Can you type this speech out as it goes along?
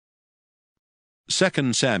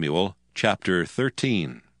2 Samuel chapter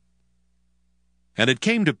 13. And it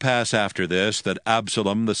came to pass after this that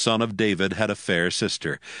Absalom the son of David had a fair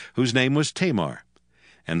sister, whose name was Tamar.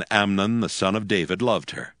 And Amnon the son of David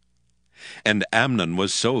loved her. And Amnon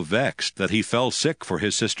was so vexed that he fell sick for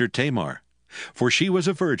his sister Tamar, for she was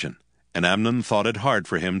a virgin, and Amnon thought it hard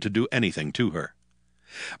for him to do anything to her.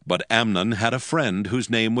 But Amnon had a friend whose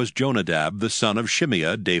name was Jonadab the son of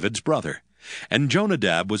Shimeah, David's brother, and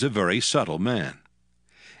Jonadab was a very subtle man.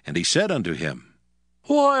 And he said unto him,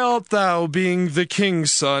 Why art thou, being the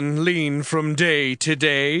king's son, lean from day to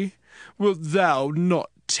day? Wilt thou not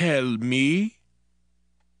tell me?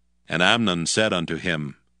 And Amnon said unto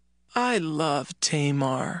him, I love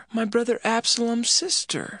Tamar, my brother Absalom's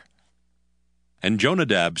sister. And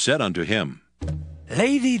Jonadab said unto him,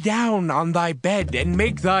 Lay thee down on thy bed, and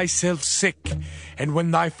make thyself sick. And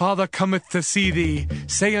when thy father cometh to see thee,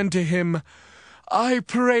 say unto him, I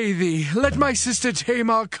pray thee, let my sister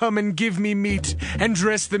Tamar come and give me meat, and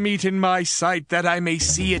dress the meat in my sight, that I may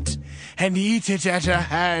see it, and eat it at her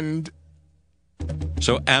hand.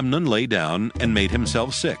 So Amnon lay down, and made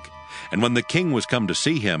himself sick. And when the king was come to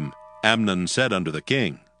see him, Amnon said unto the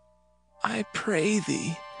king, I pray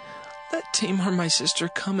thee, let Tamar my sister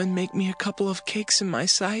come and make me a couple of cakes in my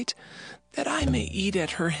sight, that I may eat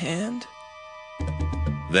at her hand.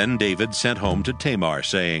 Then David sent home to Tamar,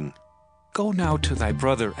 saying, Go now to thy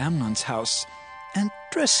brother Amnon's house, and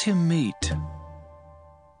dress him meat.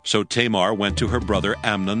 So Tamar went to her brother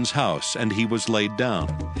Amnon's house, and he was laid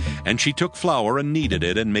down. And she took flour and kneaded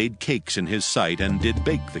it, and made cakes in his sight, and did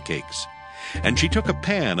bake the cakes. And she took a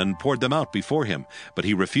pan, and poured them out before him, but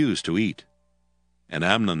he refused to eat. And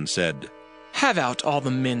Amnon said, Have out all the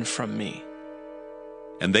men from me.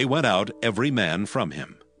 And they went out every man from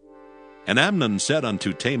him. And Amnon said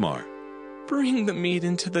unto Tamar, Bring the meat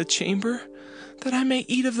into the chamber, that I may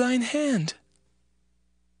eat of thine hand.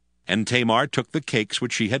 And Tamar took the cakes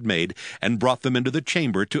which she had made, and brought them into the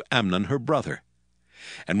chamber to Amnon her brother.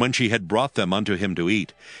 And when she had brought them unto him to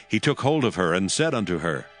eat, he took hold of her, and said unto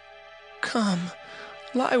her, Come,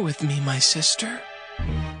 lie with me, my sister.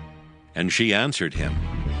 And she answered him,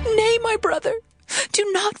 Nay, my brother,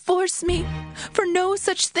 do not force me, for no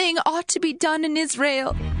such thing ought to be done in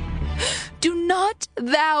Israel. Do not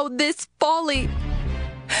thou this folly.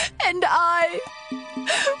 And I,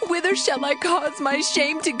 whither shall I cause my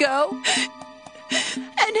shame to go?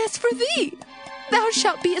 And as for thee, thou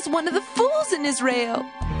shalt be as one of the fools in Israel.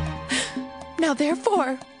 Now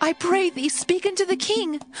therefore, I pray thee, speak unto the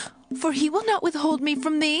king, for he will not withhold me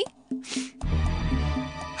from thee.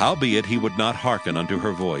 Howbeit he would not hearken unto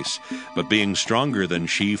her voice, but being stronger than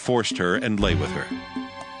she, forced her, and lay with her.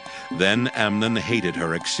 Then Amnon hated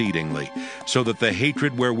her exceedingly, so that the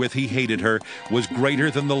hatred wherewith he hated her was greater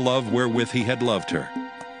than the love wherewith he had loved her.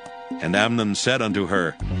 And Amnon said unto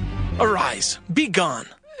her, Arise, be gone.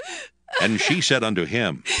 And she said unto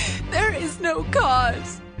him, There is no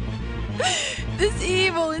cause. This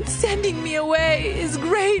evil in sending me away is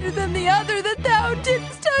greater than the other that thou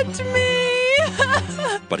didst unto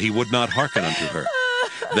me. But he would not hearken unto her.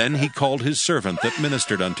 Then he called his servant that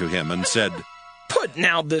ministered unto him, and said, Put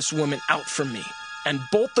now this woman out from me, and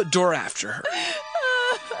bolt the door after her.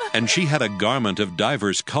 And she had a garment of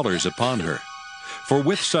divers colors upon her, for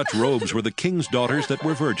with such robes were the king's daughters that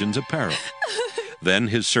were virgins apparel. Then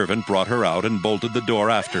his servant brought her out, and bolted the door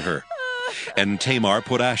after her. And Tamar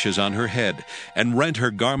put ashes on her head, and rent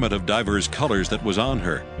her garment of divers colors that was on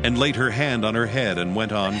her, and laid her hand on her head, and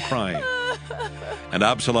went on crying. And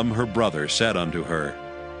Absalom her brother said unto her,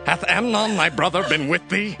 Hath Amnon thy brother been with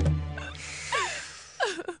thee?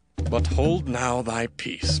 But hold now thy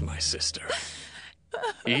peace, my sister.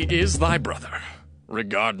 He is thy brother.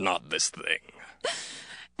 Regard not this thing.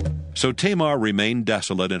 So Tamar remained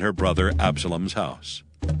desolate in her brother Absalom's house.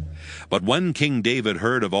 But when King David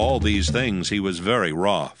heard of all these things, he was very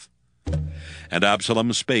wroth. And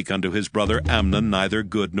Absalom spake unto his brother Amnon neither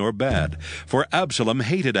good nor bad, for Absalom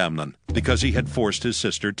hated Amnon, because he had forced his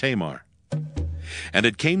sister Tamar. And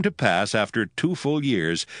it came to pass after 2 full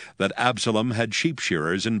years that Absalom had sheep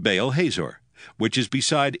shearers in Baal Hazor, which is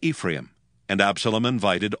beside Ephraim, and Absalom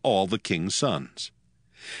invited all the king's sons.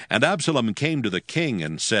 And Absalom came to the king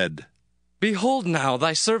and said, Behold now,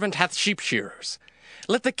 thy servant hath sheep shearers.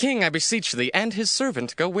 Let the king, I beseech thee, and his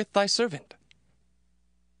servant go with thy servant.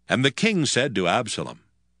 And the king said to Absalom,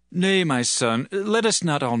 Nay, my son, let us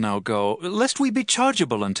not all now go, lest we be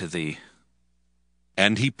chargeable unto thee.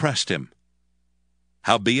 And he pressed him.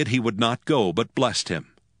 Howbeit he would not go, but blessed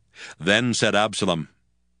him. Then said Absalom,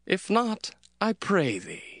 If not, I pray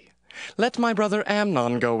thee, let my brother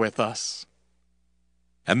Amnon go with us.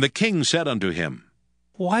 And the king said unto him,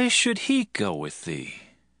 Why should he go with thee?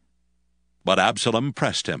 But Absalom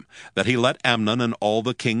pressed him, that he let Amnon and all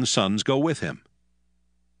the king's sons go with him.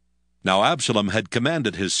 Now Absalom had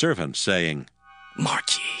commanded his servants, saying, Mark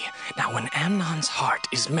ye, now when Amnon's heart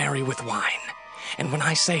is merry with wine, and when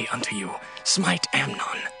I say unto you, Smite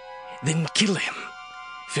Amnon, then kill him.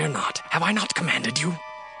 Fear not, have I not commanded you?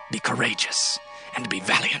 Be courageous, and be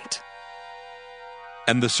valiant.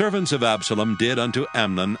 And the servants of Absalom did unto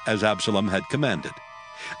Amnon as Absalom had commanded.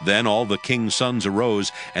 Then all the king's sons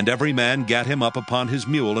arose, and every man gat him up upon his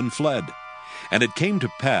mule and fled. And it came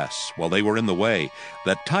to pass, while they were in the way,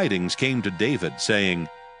 that tidings came to David, saying,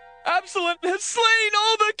 Absalom has slain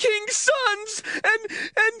all the king's sons, and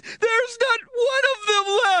there's not one of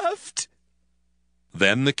them left.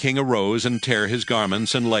 Then the king arose and tare his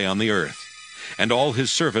garments and lay on the earth. And all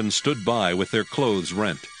his servants stood by with their clothes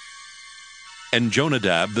rent. And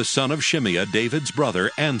Jonadab the son of Shimeah, David's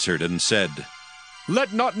brother, answered and said,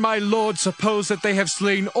 Let not my lord suppose that they have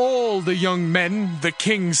slain all the young men, the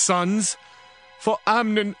king's sons. For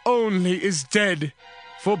Amnon only is dead.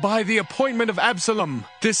 For by the appointment of Absalom,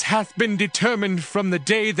 this hath been determined from the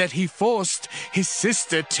day that he forced his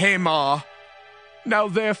sister Tamar. Now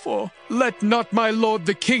therefore, let not my lord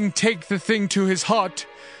the king take the thing to his heart,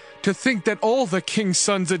 to think that all the king's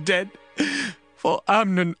sons are dead, for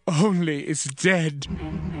Amnon only is dead.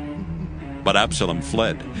 But Absalom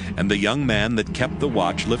fled, and the young man that kept the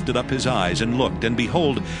watch lifted up his eyes and looked, and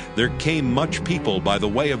behold, there came much people by the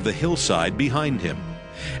way of the hillside behind him.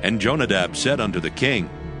 And Jonadab said unto the king,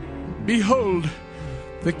 Behold,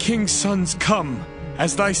 the king's sons come.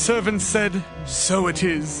 As thy servant said, so it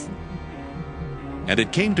is. And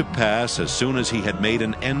it came to pass, as soon as he had made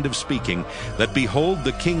an end of speaking, that behold,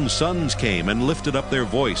 the king's sons came and lifted up their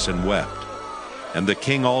voice and wept. And the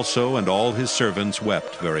king also and all his servants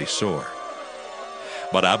wept very sore.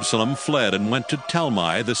 But Absalom fled and went to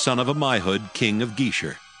Talmai the son of Ammihud, king of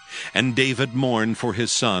Geshur. And David mourned for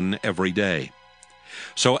his son every day.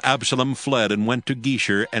 So Absalom fled and went to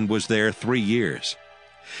Geshur, and was there 3 years.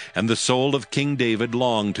 And the soul of King David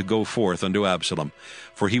longed to go forth unto Absalom,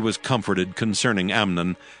 for he was comforted concerning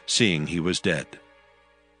Amnon, seeing he was dead.